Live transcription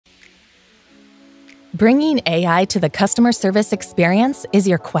Bringing AI to the customer service experience is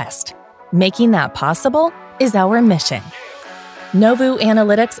your quest. Making that possible is our mission. Knovvu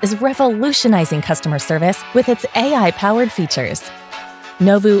Analytics is revolutionizing customer service with its AI-powered features.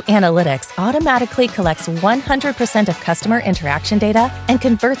 Knovvu Analytics automatically collects 100% of customer interaction data and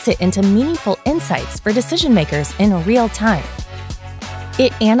converts it into meaningful insights for decision-makers in real time.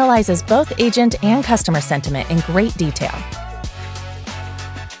 It analyzes both agent and customer sentiment in great detail,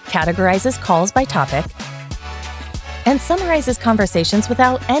 categorizes calls by topic, and summarizes conversations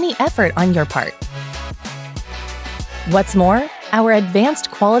without any effort on your part. What's more, our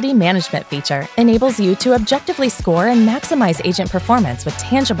advanced quality management feature enables you to objectively score and maximize agent performance with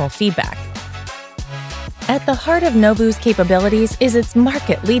tangible feedback. At the heart of Knovvu's capabilities is its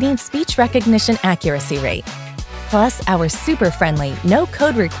market-leading speech recognition accuracy rate. Plus, our super-friendly,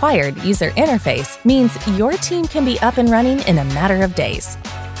 no-code required user interface means your team can be up and running in a matter of days.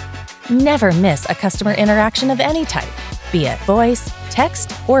 Never miss a customer interaction of any type, be it voice,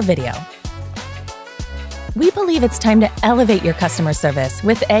 text, or video. We believe it's time to elevate your customer service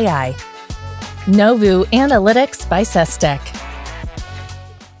with AI. Knovvu Analytics by SESTEK.